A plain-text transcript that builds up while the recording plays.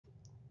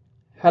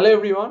Hello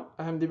everyone,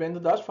 I am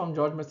Divendra Das from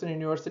George Mason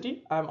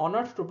University. I am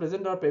honored to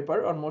present our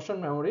paper on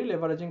motion memory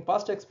leveraging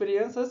past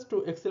experiences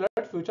to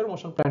accelerate future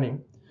motion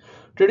planning.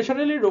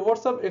 Traditionally,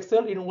 robots have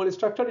excelled in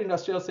well-structured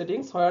industrial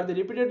settings where they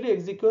repeatedly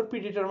execute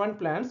predetermined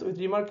plans with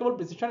remarkable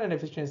precision and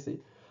efficiency.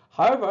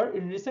 However,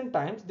 in recent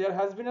times, there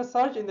has been a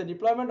surge in the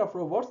deployment of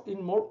robots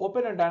in more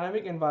open and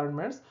dynamic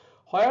environments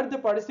where they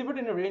participate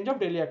in a range of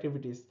daily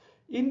activities.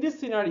 In these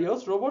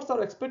scenarios, robots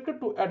are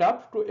expected to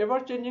adapt to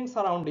ever-changing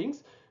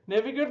surroundings,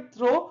 navigate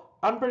through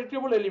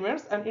unpredictable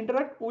elements, and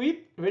interact with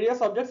various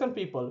objects and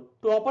people.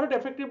 To operate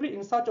effectively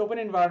in such open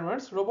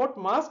environments, robots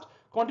must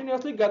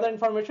continuously gather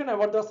information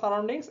about their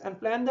surroundings and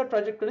plan their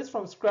trajectories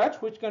from scratch,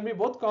 which can be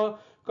both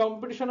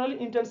computationally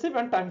intensive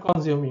and time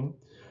consuming.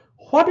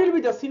 What will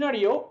be the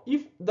scenario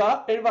if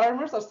the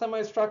environments are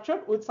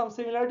semi-structured with some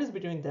similarities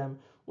between them?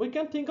 We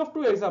can think of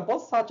two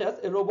examples, such as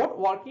a robot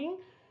working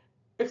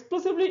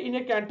exclusively in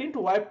a canteen to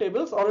wipe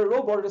tables, or a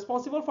robot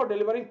responsible for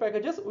delivering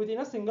packages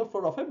within a single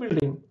floor of a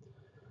building.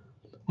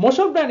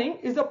 Motion planning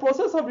is the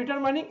process of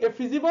determining a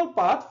feasible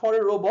path for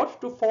a robot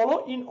to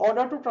follow in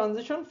order to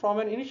transition from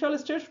an initial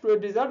stage to a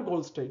desired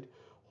goal state,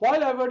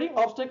 while avoiding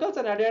obstacles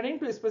and adhering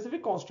to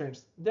specific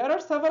constraints. There are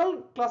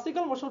several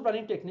classical motion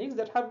planning techniques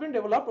that have been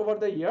developed over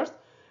the years,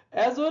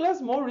 as well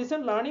as more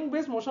recent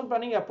learning-based motion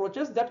planning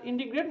approaches that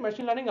integrate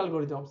machine learning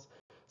algorithms.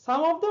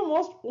 Some of the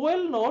most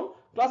well-known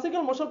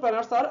classical motion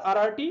planners are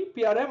RRT,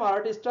 PRM,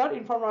 RRT star,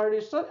 Inform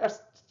RRT star,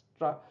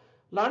 etc.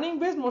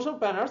 Learning-based motion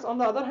planners, on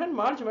the other hand,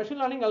 merge machine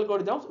learning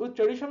algorithms with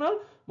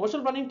traditional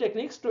motion planning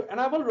techniques to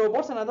enable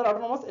robots and other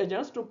autonomous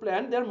agents to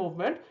plan their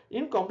movement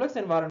in complex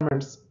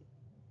environments.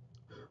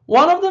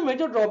 One of the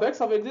major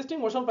drawbacks of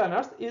existing motion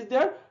planners is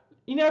their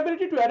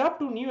inability to adapt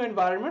to new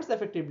environments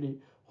effectively.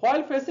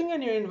 While facing a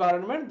new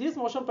environment, these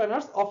motion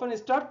planners often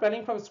start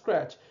planning from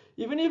scratch,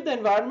 even if the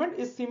environment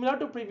is similar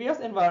to previous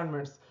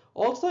environments.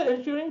 Also,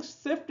 ensuring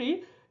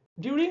safety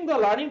during the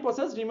learning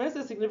process remains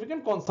a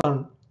significant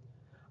concern.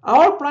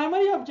 Our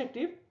primary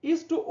objective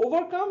is to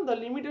overcome the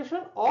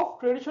limitation of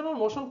traditional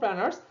motion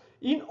planners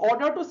in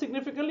order to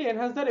significantly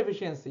enhance their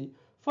efficiency.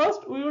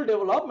 First, we will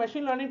develop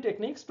machine learning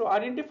techniques to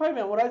identify,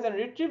 memorize, and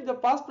retrieve the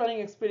past planning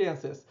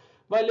experiences.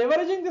 By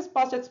leveraging these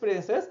past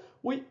experiences,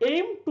 we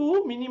aim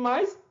to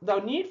minimize the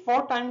need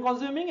for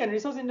time-consuming and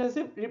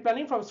resource-intensive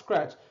replanning from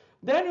scratch.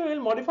 Then we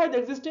will modify the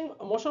existing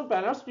motion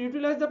planners to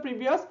utilize the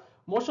previous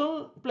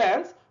motion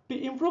plans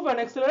to improve and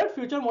accelerate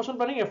future motion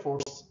planning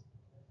efforts.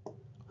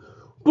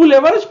 To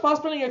leverage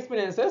past planning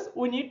experiences,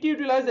 we need to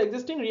utilize the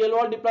existing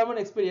real-world deployment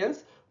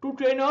experience to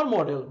train our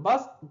model.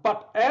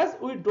 But as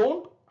we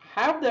don't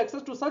have the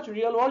access to such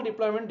real-world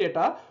deployment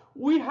data,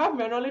 we have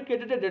manually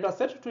created a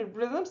dataset to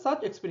represent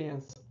such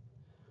experience.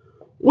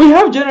 We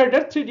have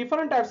generated three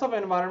different types of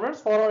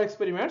environments for our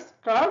experiments: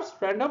 curves,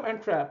 random,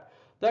 and trap.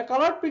 The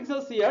colored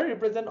pixels here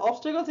represent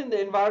obstacles in the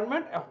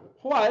environment,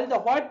 while the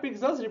white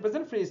pixels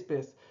represent free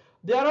space.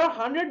 There are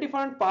 100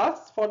 different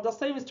paths for the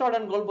same start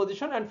and goal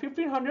position and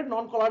 1500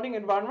 non-colliding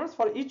environments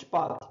for each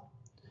path.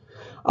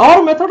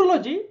 Our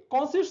methodology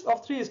consists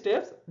of three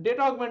steps: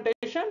 data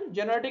augmentation,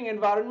 generating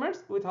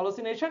environments with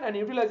hallucination, and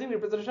utilizing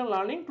representation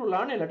learning to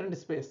learn a latent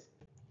space.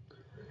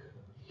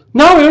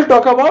 Now we will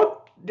talk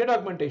about data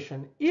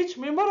augmentation. Each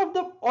member of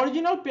the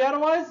original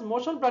pairwise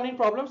motion planning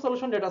problem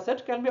solution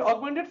dataset can be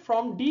augmented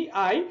from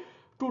DI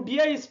to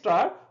DI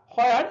star,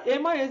 where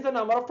MI is the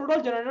number of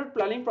total generated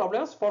planning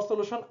problems for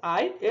solution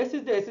I, S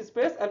is the S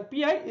space, and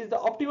PI is the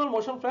optimal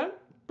motion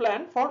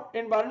plan for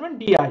environment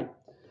DI.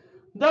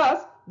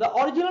 Thus, the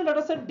original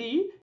dataset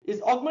D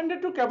is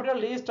augmented to capital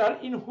D star,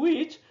 in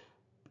which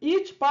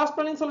each past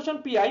planning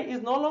solution PI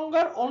is no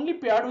longer only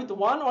paired with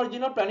one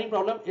original planning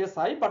problem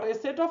SI, but a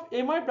set of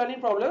MI planning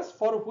problems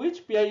for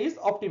which PI is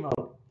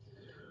optimal.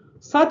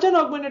 Such an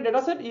augmented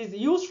dataset is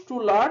used to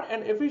learn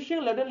an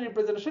efficient latent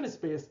representation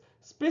space.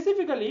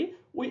 Specifically,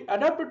 we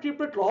adapt a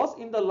triplet loss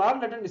in the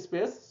learned latent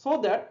space so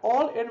that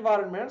all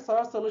environments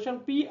where solution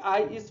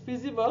PI is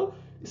feasible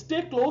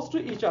stay close to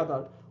each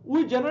other.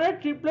 We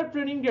generate triplet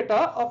training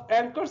data of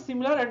anchor,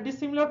 similar, and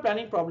dissimilar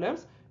planning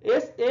problems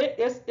SA,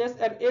 SS,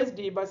 and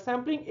SD by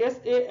sampling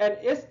SA and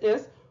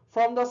SS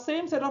from the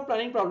same set of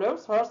planning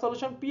problems where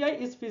solution PI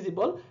is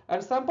feasible,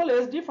 and sample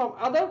SD from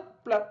other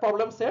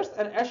problem sets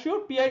and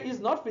assure PI is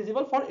not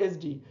feasible for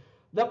SD.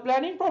 The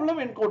planning problem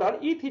encoder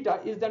E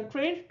theta is then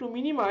trained to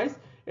minimize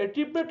a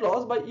triplet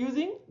loss by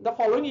using the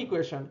following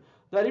equation.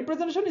 The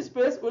representation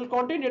space will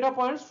contain data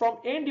points from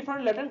n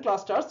different latent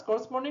clusters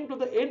corresponding to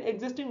the n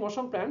existing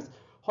motion plans,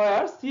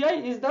 where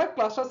CI is the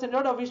cluster center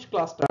of each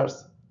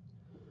clusters.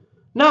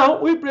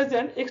 Now we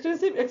present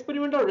extensive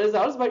experimental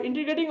results by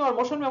integrating our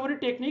motion memory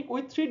technique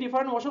with three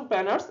different motion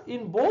planners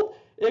in both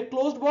a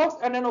closed box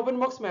and an open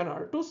box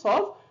manner to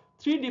solve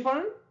three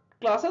different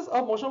classes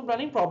of motion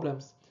planning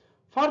problems.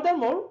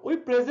 Furthermore, we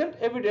present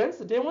evidence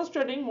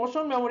demonstrating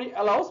motion memory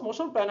allows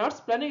motion planners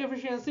planning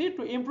efficiency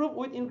to improve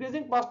with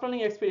increasing past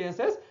planning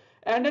experiences,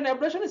 and an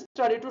ablation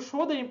study to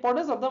show the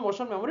importance of the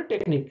motion memory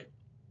technique.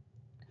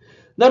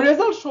 The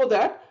results show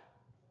that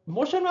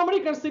motion memory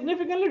can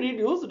significantly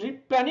reduce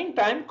planning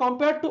time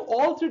compared to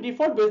all three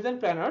default baseline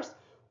planners.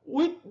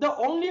 with the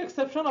only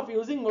exception of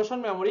using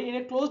motion memory in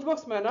a closed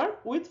box manner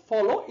with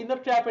follow in the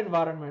trap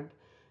environment.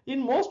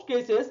 In most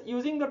cases,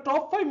 using the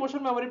top 5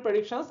 motion memory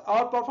predictions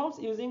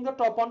outperforms using the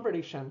top 1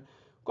 prediction.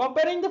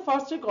 Comparing the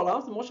first 3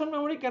 columns, motion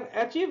memory can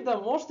achieve the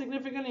most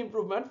significant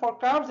improvement for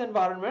curves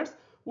environments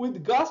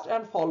with gust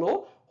and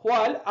follow,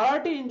 while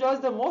RRT enjoys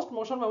the most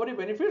motion memory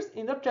benefits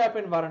in the trap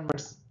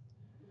environments.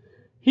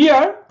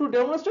 Here, to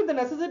demonstrate the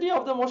necessity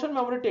of the motion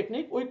memory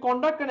technique, we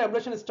conduct an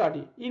ablation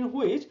study in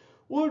which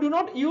we do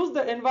not use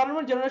the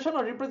environment generation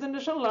or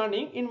representation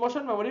learning in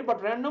motion memory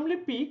but randomly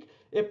pick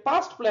a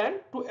past plan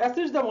to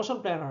assist the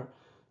motion planner.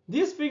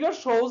 This figure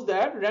shows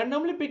that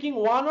randomly picking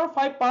 1 or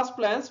 5 past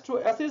plans to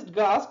assist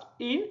gust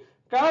in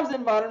curves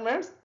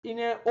environments in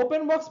an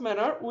open box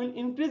manner will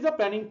increase the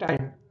planning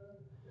time.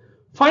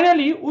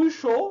 Finally, we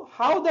show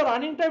how the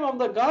running time of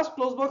the gust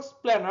closed box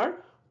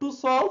planner to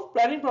solve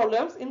planning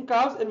problems in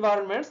curves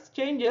environments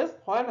changes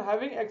when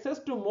having access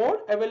to more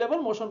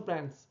available motion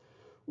plans.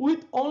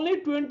 With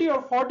only 20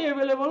 or 40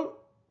 available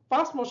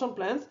past motion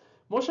plans,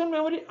 motion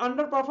memory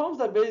underperforms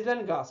the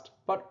baseline gust.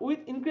 But with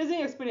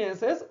increasing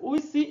experiences, we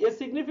see a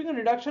significant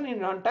reduction in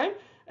runtime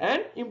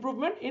and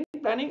improvement in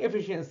planning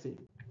efficiency.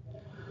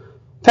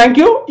 Thank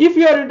you. If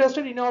you are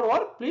interested in our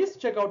work, please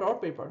check out our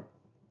paper.